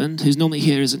husband, who's normally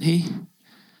here, isn't he?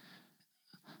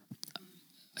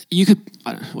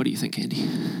 What do you think, Andy?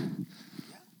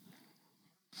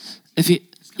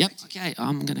 Yep, okay,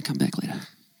 I'm going to come back later.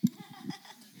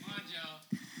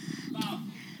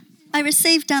 I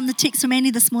received the text from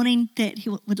Andy this morning that he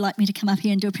would like me to come up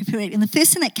here and do a preparation. And the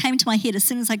first thing that came to my head as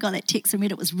soon as I got that text and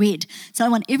read it was red. So I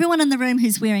want everyone in the room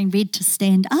who's wearing red to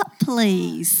stand up,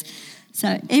 please.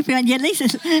 So everyone, yeah,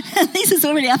 Lisa's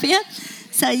already up here.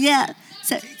 So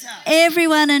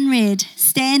everyone in red,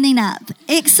 standing up.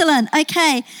 Excellent,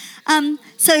 okay.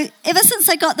 So ever since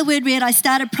I got the word red, I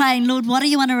started praying, Lord, what do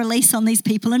you want to release on these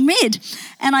people in red?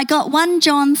 And I got 1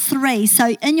 John 3.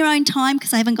 So in your own time,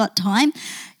 because I haven't got time,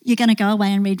 you're going to go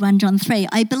away and read 1 John 3.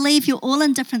 I believe you're all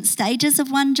in different stages of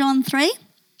 1 John 3,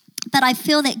 but I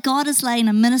feel that God is laying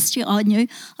a ministry on you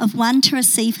of one to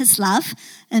receive his love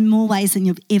in more ways than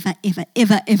you've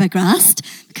ever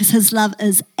grasped, because his love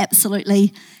is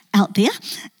absolutely out there.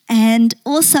 And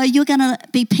also you're going to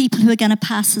be people who are going to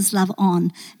pass his love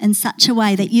on in such a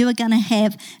way that you are going to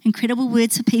have incredible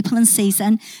words for people in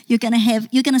season. You're going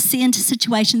to see into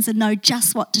situations and know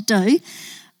just what to do.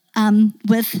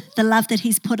 With the love that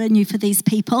he's put in you for these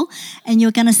people, and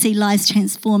you're going to see lives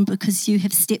transformed because you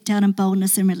have stepped out in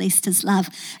boldness and released his love.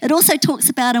 It also talks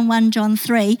about in 1 John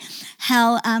 3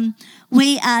 how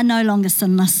we are no longer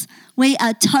sinless. We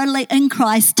are totally in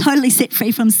Christ, totally set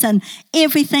free from sin.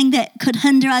 Everything that could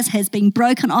hinder us has been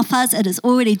broken off us. It is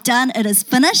already done. It is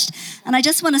finished. And I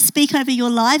just want to speak over your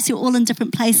lives. You're all in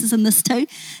different places in this too.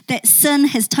 That sin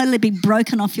has totally been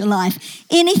broken off your life.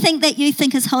 Anything that you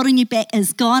think is holding you back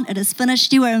is gone. It is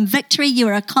finished. You are in victory. You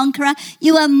are a conqueror.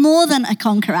 You are more than a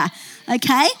conqueror.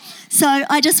 Okay? So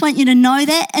I just want you to know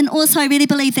that. And also I really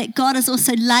believe that God is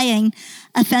also laying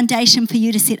a foundation for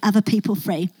you to set other people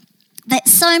free. That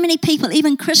so many people,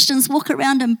 even Christians, walk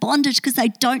around in bondage because they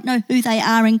don't know who they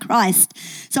are in Christ.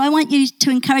 So I want you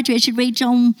to encourage you as you read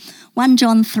 1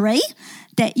 John 3,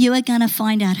 that you are going to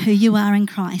find out who you are in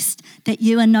Christ, that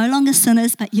you are no longer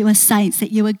sinners, but you are saints,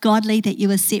 that you are godly, that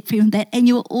you are set free from that, and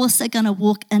you are also going to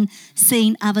walk in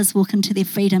seeing others walk into their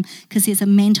freedom, because there's a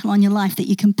mantle on your life that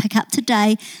you can pick up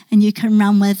today and you can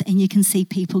run with, and you can see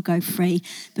people go free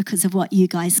because of what you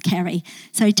guys carry.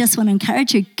 So I just want to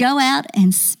encourage you, go out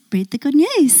and spread the good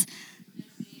news.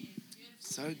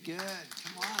 So good.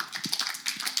 Come on.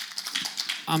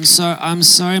 I'm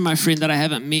sorry, my friend, that I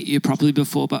haven't met you properly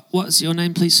before, but what's your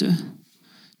name, please, sir?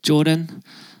 Jordan.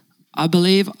 I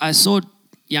believe I saw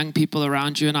young people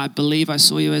around you, and I believe I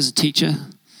saw you as a teacher.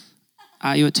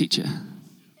 Are you a teacher?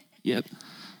 Yep.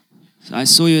 So I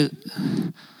saw you.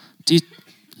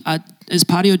 As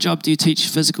part of your job, do you teach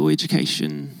physical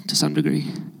education to some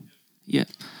degree? Yep.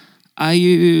 Are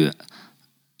you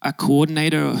a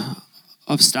coordinator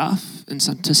of staff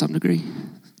to some degree?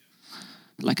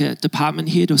 Like a department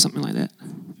head or something like that?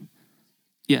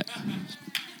 Yeah.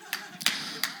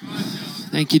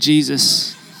 Thank you,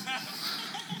 Jesus.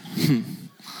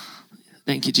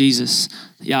 Thank you, Jesus.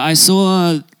 Yeah, I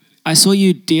saw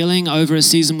you dealing over a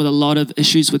season with a lot of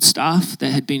issues with staff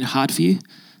that had been hard for you.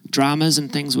 Dramas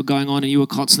and things were going on and you were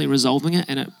constantly resolving it,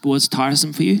 and it was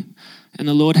tiresome for you. And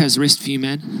the Lord has rest for you,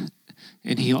 man.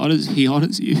 And he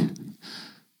honors you.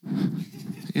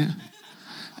 Yeah.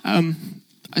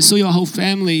 I saw your whole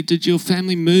family. Did your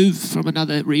family move from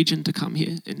another region to come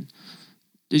here? And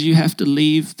did you have to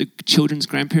leave the children's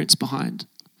grandparents behind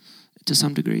to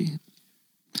some degree?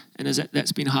 And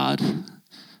that's been hard.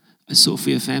 saw for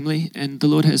your family, and the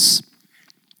Lord has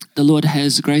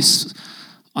grace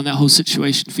on that whole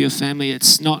situation for your family.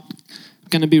 It's not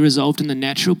going to be resolved in the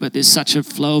natural, but there's such a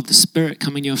flow of the Spirit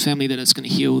coming to your family that it's going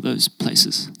to heal those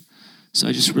places.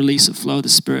 So just release a flow of the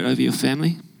Spirit over your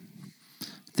family.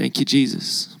 Thank you,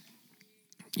 Jesus.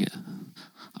 Yeah.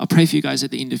 I'll pray for you guys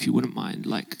at the end if you wouldn't mind.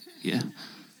 Yeah.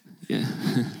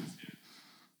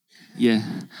 Yeah.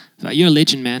 But you're a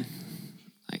legend, man.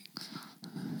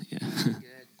 Yeah. Good.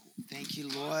 Thank you,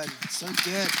 Lord. So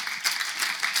good.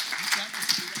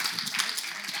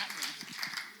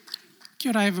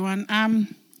 Kia ora, everyone.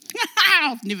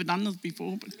 I've never done this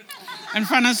before, but in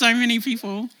front of so many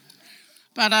people.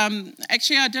 But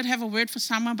actually, I did have a word for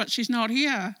someone, but she's not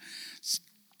here.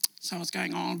 So I was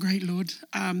going, oh, great, Lord.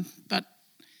 But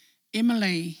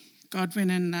Emily Godwin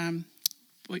and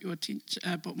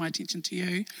brought my attention to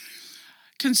you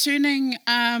concerning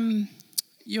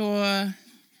your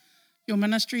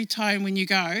ministry time when you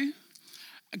go.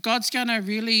 God's going to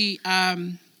really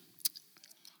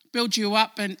build you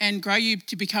up and grow you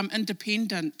to become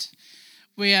independent,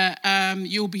 where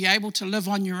you'll be able to live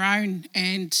on your own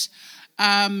and,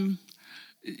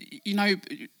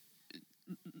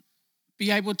 be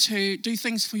able to do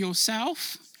things for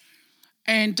yourself.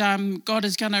 And God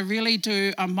is going to really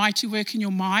do a mighty work in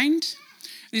your mind.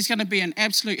 There's going to be an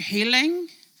absolute healing.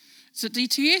 Is it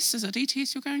DTS? Is it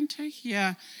DTS you're going to?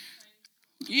 Yeah.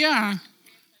 Yeah.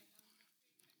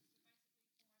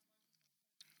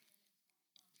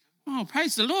 Oh,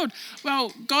 praise the Lord.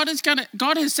 Well, God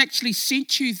has actually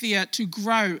sent you there to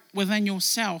grow within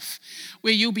yourself,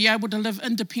 where you'll be able to live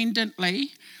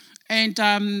independently. And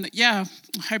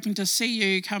hoping to see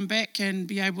you come back and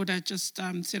be able to just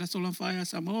set us all on fire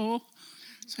some more.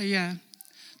 So, yeah.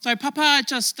 So, Papa,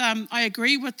 I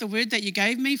agree with the word that you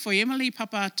gave me for Emily,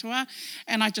 Papa Atua,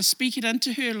 and I just speak it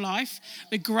into her life,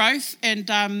 the growth and,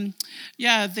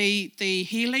 the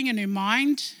healing in her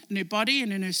mind, in her body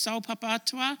and in her soul, Papa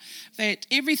Atua, that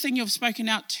everything you've spoken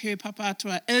out to her, Papa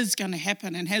Atua, is going to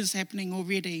happen and is happening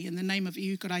already in the name of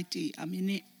Iukoraiti.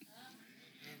 Amen.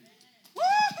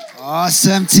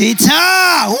 Awesome,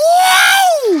 Tita!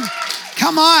 Woo!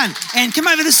 Come on, and come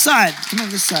over this side. Come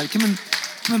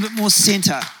a bit more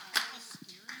center.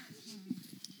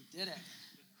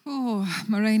 Oh,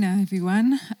 Marina,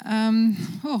 everyone.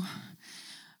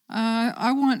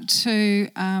 I want to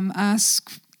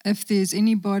ask if there's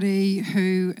anybody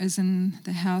who is in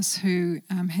the house who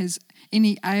has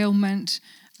any ailment,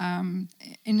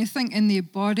 anything in their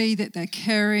body that they're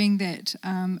carrying that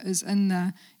is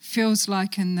feels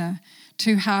like in the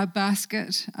too hard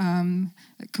basket.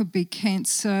 It could be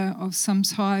cancer of some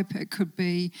type. It could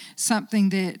be something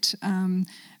that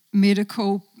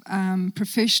medical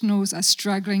professionals are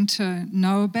struggling to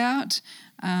know about.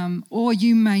 Or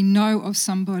you may know of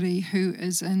somebody who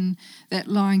is in that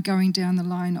line, going down the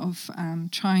line of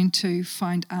trying to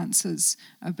find answers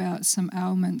about some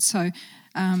ailment. So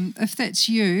if that's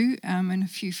you, and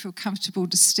if you feel comfortable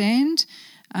to stand,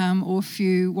 or if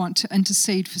you want to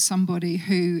intercede for somebody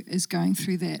who is going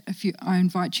through that, I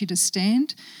invite you to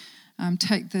stand.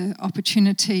 Take the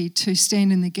opportunity to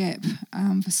stand in the gap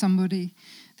for somebody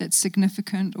that's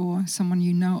significant or someone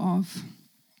you know of.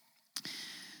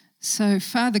 So,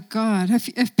 Father God,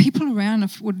 if people around,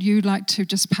 would you like to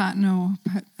just partner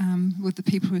with the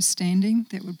people who are standing,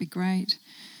 that would be great.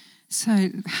 So,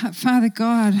 Father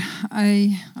God,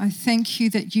 I thank you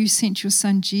that you sent your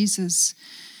son Jesus,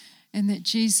 and that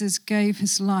Jesus gave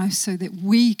his life so that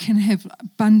we can have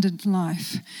abundant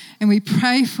life. And we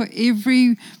pray for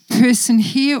every person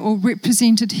here or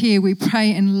represented here. We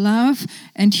pray in love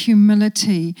and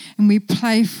humility. And we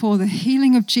pray for the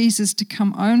healing of Jesus to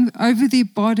come over their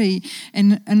body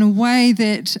in a way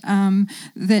that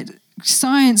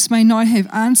science may not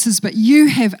have answers, but you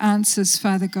have answers,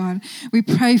 Father God. We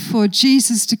pray for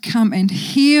Jesus to come and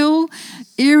heal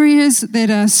areas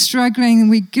that are struggling, and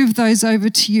we give those over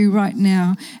to you right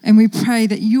now. And we pray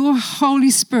that your Holy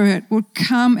Spirit will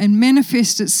come and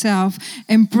manifest itself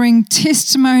and bring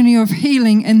testimony of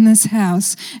healing in this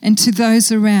house and to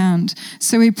those around.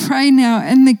 So we pray now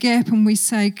in the gap and we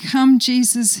say, come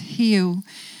Jesus, heal,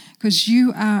 because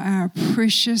you are our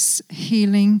precious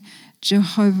healing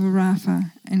Jehovah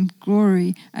Rapha, and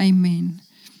glory. Amen.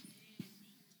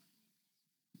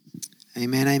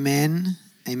 Amen, amen.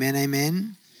 Amen,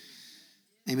 amen.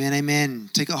 Amen, amen.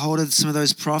 Take a hold of some of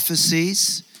those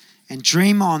prophecies and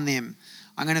dream on them.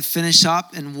 I'm going to finish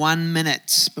up in 1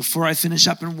 minute. Before I finish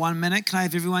up in 1 minute, can I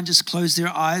have everyone just close their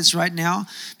eyes right now?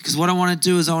 Because what I want to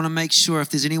do is I want to make sure if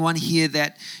there's anyone here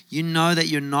that you know that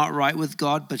you're not right with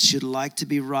God, but you'd like to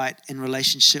be right in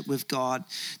relationship with God,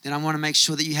 then I want to make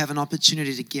sure that you have an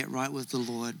opportunity to get right with the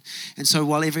Lord. And so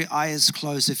while every eye is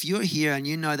closed, if you're here and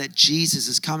you know that Jesus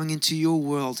is coming into your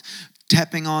world,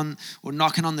 tapping on or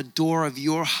knocking on the door of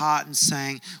your heart and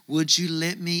saying, would you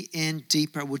let me in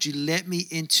deeper? Would you let me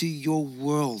into your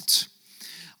world?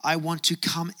 I want to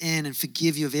come in and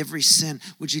forgive you of every sin.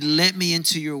 Would you let me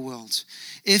into your world?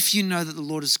 If you know that the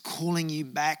Lord is calling you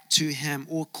back to him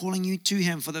or calling you to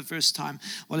him for the first time,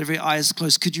 while every eye is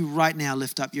closed, could you right now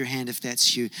lift up your hand if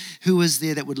that's you? Who is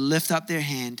there that would lift up their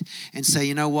hand and say,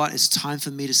 you know what, it's time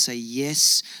for me to say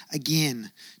yes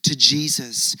again to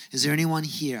Jesus? Is there anyone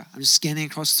here? I'm just scanning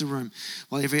across the room.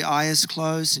 While every eye is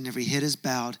closed and every head is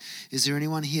bowed, is there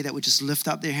anyone here that would just lift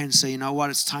up their hand and say, you know what,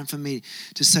 it's time for me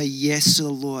to say yes to the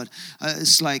Lord?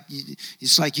 It's like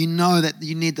you know that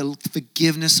you need the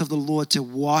forgiveness of the Lord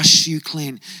to wash you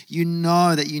clean. You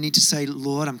know that you need to say,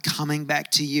 Lord, I'm coming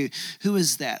back to you. Who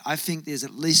is that? I think there's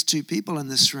at least 2 people in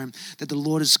this room that the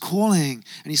Lord is calling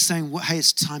and he's saying, hey,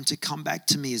 it's time to come back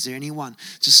to me. Is there anyone?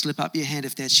 Just slip up your hand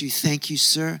if that's you. Thank you,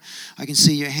 sir. I can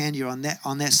see your hand. You're on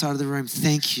that side of the room.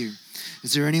 Thank you.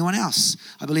 Is there anyone else?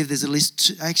 I believe there's at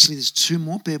least there's 2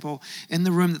 more people in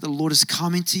the room that the Lord is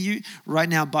coming to you right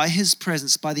now by his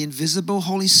presence, by the invisible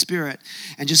Holy Spirit,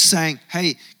 and just saying,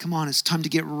 hey, come on, it's time to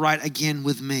get right again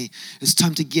with me. It's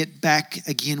time to get back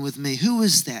again with me. Who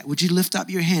is that? Would you lift up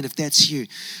your hand if that's you?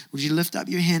 Would you lift up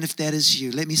your hand if that is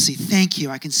you? Let me see. Thank you.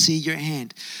 I can see your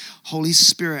hand. Holy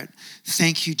Spirit,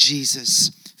 thank you, Jesus.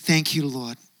 Thank you,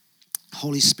 Lord.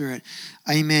 Holy Spirit.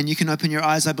 Amen. You can open your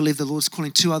eyes. I believe the Lord's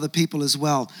calling 2 other people as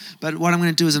well. But what I'm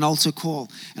going to do is an altar call.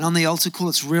 And on the altar call,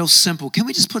 it's real simple. Can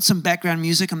we just put some background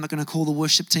music? I'm not going to call the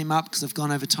worship team up because I've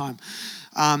gone over time.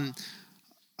 A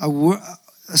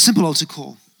simple altar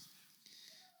call.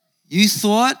 You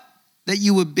thought that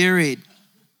you were buried.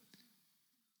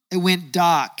 It went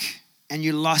dark and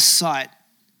you lost sight.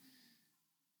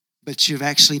 But you've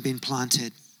actually been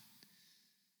planted.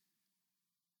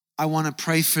 I want to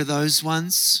pray for those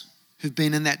ones who've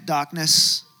been in that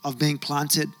darkness of being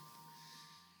planted.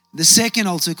 The second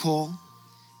altar call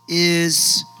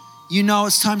is, you know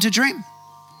it's time to dream.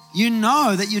 You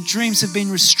know that your dreams have been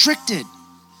restricted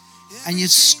and you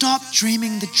stopped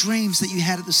dreaming the dreams that you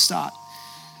had at the start.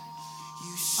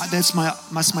 That's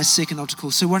my second altar call.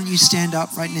 So why don't you stand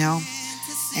up right now,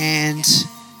 and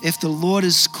if the Lord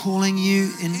is calling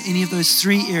you in any of those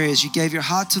 3 areas, you gave your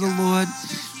heart to the Lord,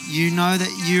 you know that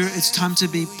it's time to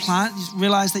be planted. You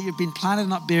realize that you've been planted,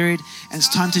 not buried, and it's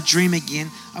time to dream again.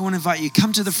 I want to invite you,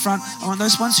 come to the front. I want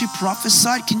those ones who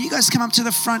prophesied. Can you guys come up to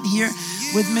the front here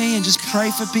with me and just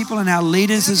pray for people and our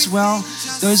leaders as well?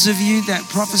 Those of you that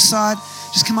prophesied,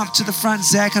 just come up to the front.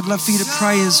 Zach, I'd love for you to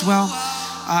pray as well.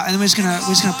 And then we're just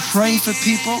gonna pray for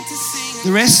people.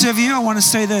 The rest of you, I want to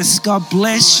say this: God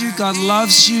bless you. God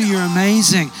loves you. You're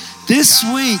amazing. This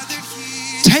week,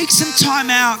 take some time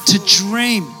out to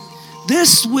dream.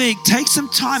 This week, take some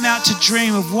time out to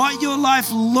dream of what your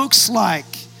life looks like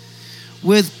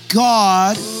with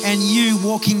God and you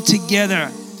walking together.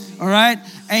 All right?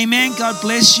 Amen. God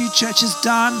bless you. Church is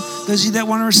done. Those of you that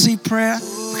want to receive prayer,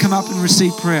 come up and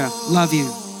receive prayer. Love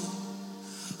you.